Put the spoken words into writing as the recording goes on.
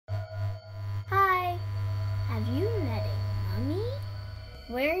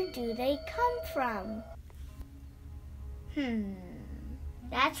Where do they come from?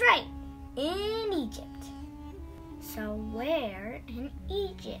 That's right, in Egypt. So where in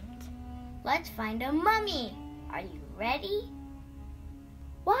Egypt? Let's find a mummy. Are you ready?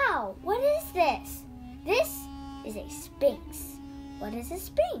 Wow, what is this? This is a sphinx. What is a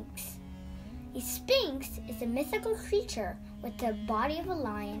sphinx? A sphinx is a mythical creature with the body of a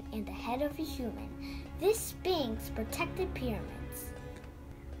lion and the head of a human. This sphinx protected pyramids.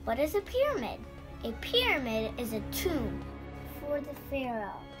 What is a pyramid? A pyramid is a tomb for the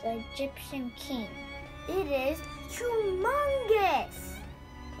pharaoh, the Egyptian king. It is humongous.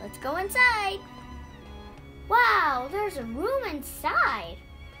 Let's go inside. Wow, there's a room inside.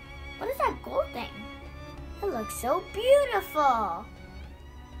 What is that gold thing? It looks so beautiful.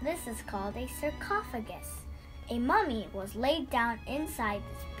 This is called a sarcophagus. A mummy was laid down inside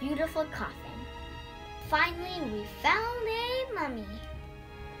this beautiful coffin. Finally, we found a mummy.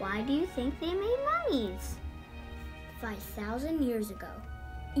 Why do you think they made mummies? 5,000 years ago,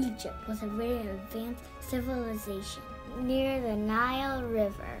 Egypt was a very advanced civilization near the Nile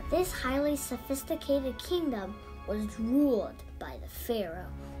River. This highly sophisticated kingdom was ruled by the pharaoh,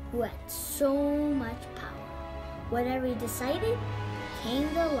 who had so much power. Whatever he decided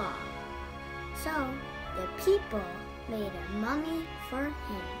became the law. So the people made a mummy for him.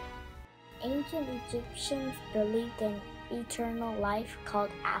 Ancient Egyptians believed in eternal life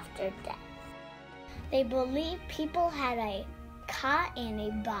called after death. They believed people had a ka and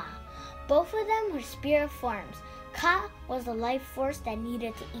a ba. Both of them were spirit forms. Ka was a life force that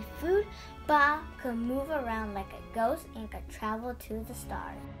needed to eat food. Ba could move around like a ghost and could travel to the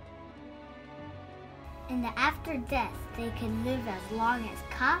stars. In the after death, they could live as long as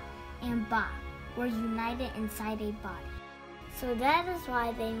Ka and Ba were united inside a body. So that is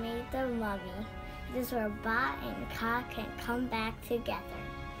why they made the mummy. This is where Ba and Ka can come back together.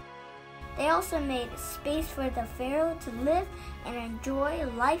 They also made a space for the pharaoh to live and enjoy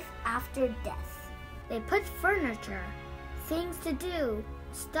life after death. They put furniture, things to do,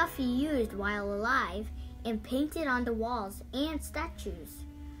 stuff he used while alive, and painted on the walls and statues.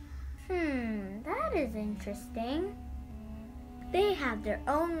 That is interesting. They have their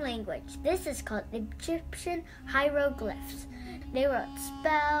own language. This is called Egyptian hieroglyphs. They wrote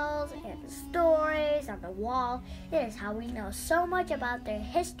spells and stories on the wall. It is how we know so much about their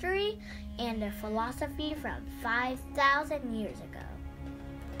history and their philosophy from 5,000 years ago.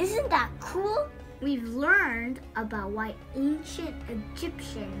 Isn't that cool? We've learned about why ancient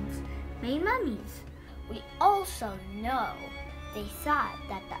Egyptians made mummies. We also know they thought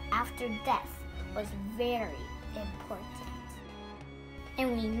that the after death was very important.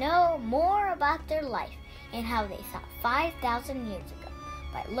 And we know more about their life and how they thought 5,000 years ago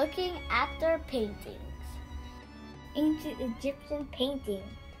by looking at their paintings. Ancient Egyptian painting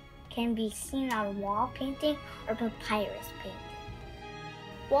can be seen on wall painting or papyrus painting.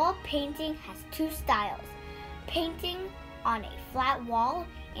 Wall painting has two styles: painting on a flat wall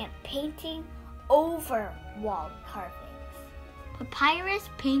and painting over wall carvings. Papyrus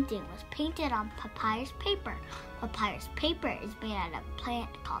painting was painted on papyrus paper. Papyrus paper is made out of a plant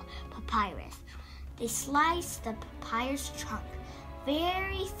called papyrus. They slice the papyrus trunk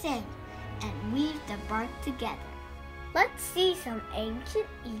very thin and weave the bark together. Let's see some ancient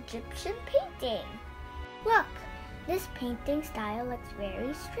Egyptian painting. Look, this painting style looks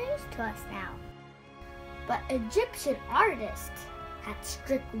very strange to us now. But Egyptian artists had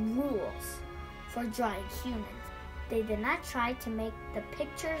strict rules for drawing humans. They did not try to make the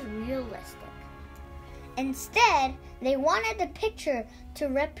pictures realistic. Instead, they wanted the picture to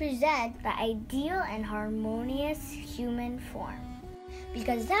represent the ideal and harmonious human form,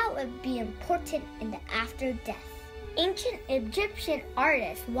 because that would be important in the after death. Ancient Egyptian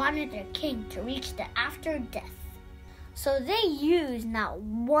artists wanted their king to reach the after death. So they used not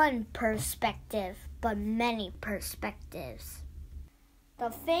one perspective, but many perspectives. The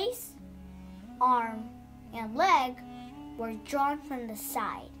face, arm, and leg were drawn from the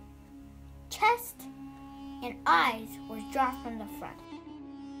side. Chest and eyes were drawn from the front.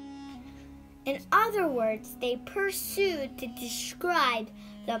 In other words, they pursued to describe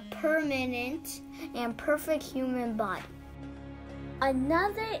the permanent and perfect human body.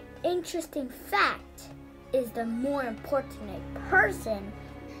 Another interesting fact is the more important a person,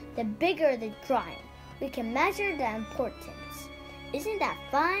 the bigger the drawing. We can measure the importance. Isn't that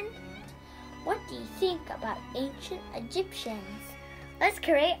fun? What do you think about ancient Egyptians? Let's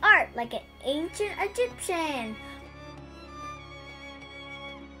create art like an ancient Egyptian.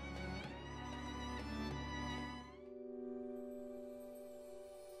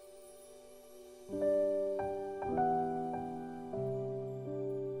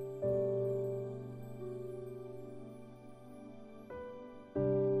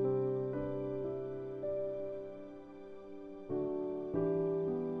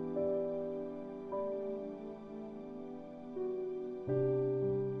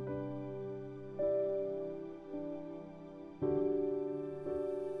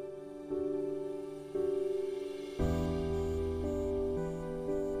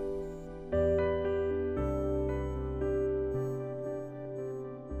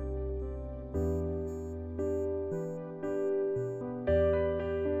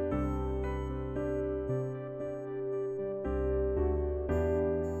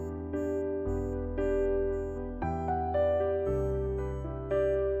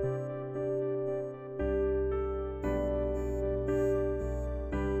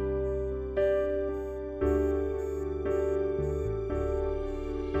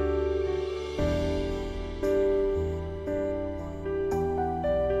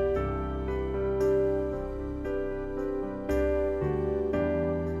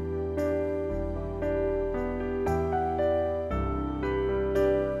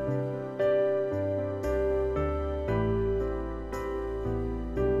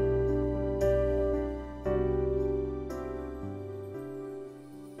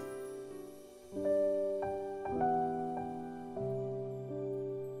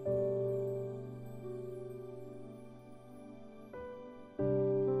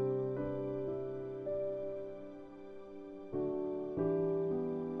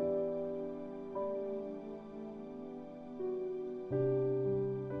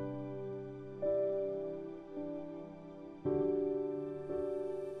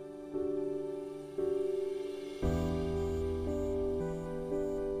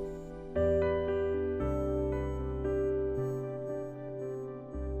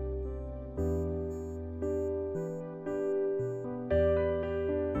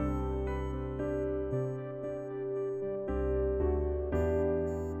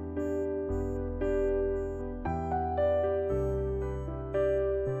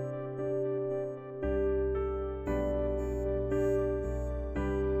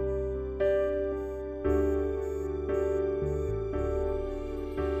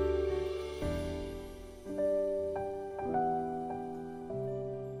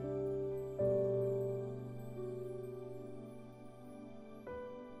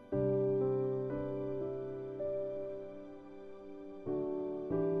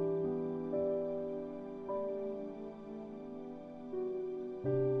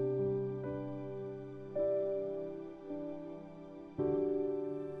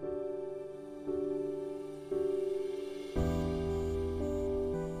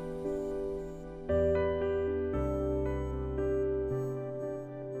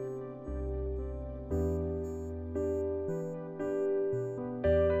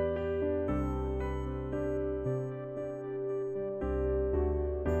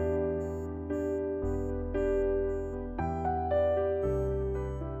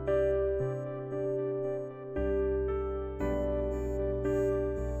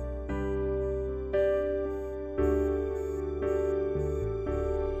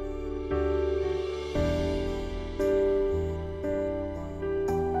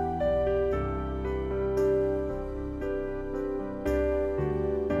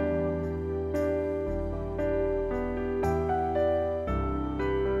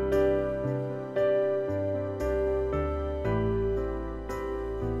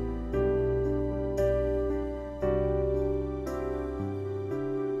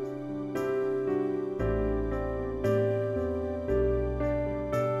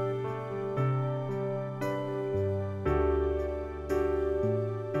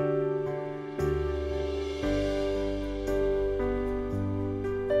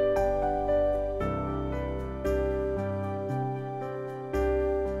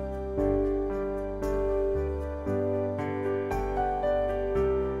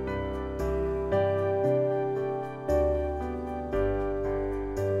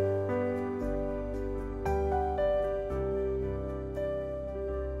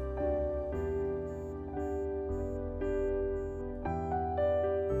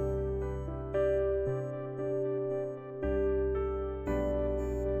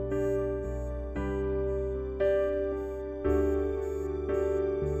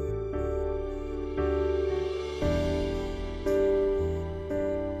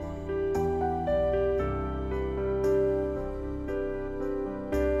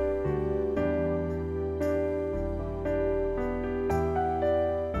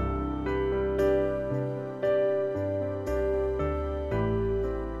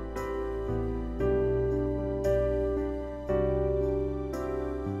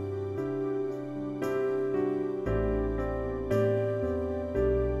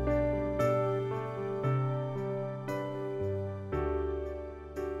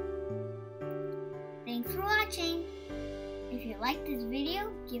 liked this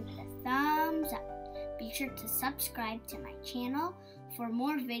video, give it a thumbs up. Be sure to subscribe to my channel for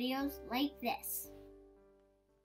more videos like this.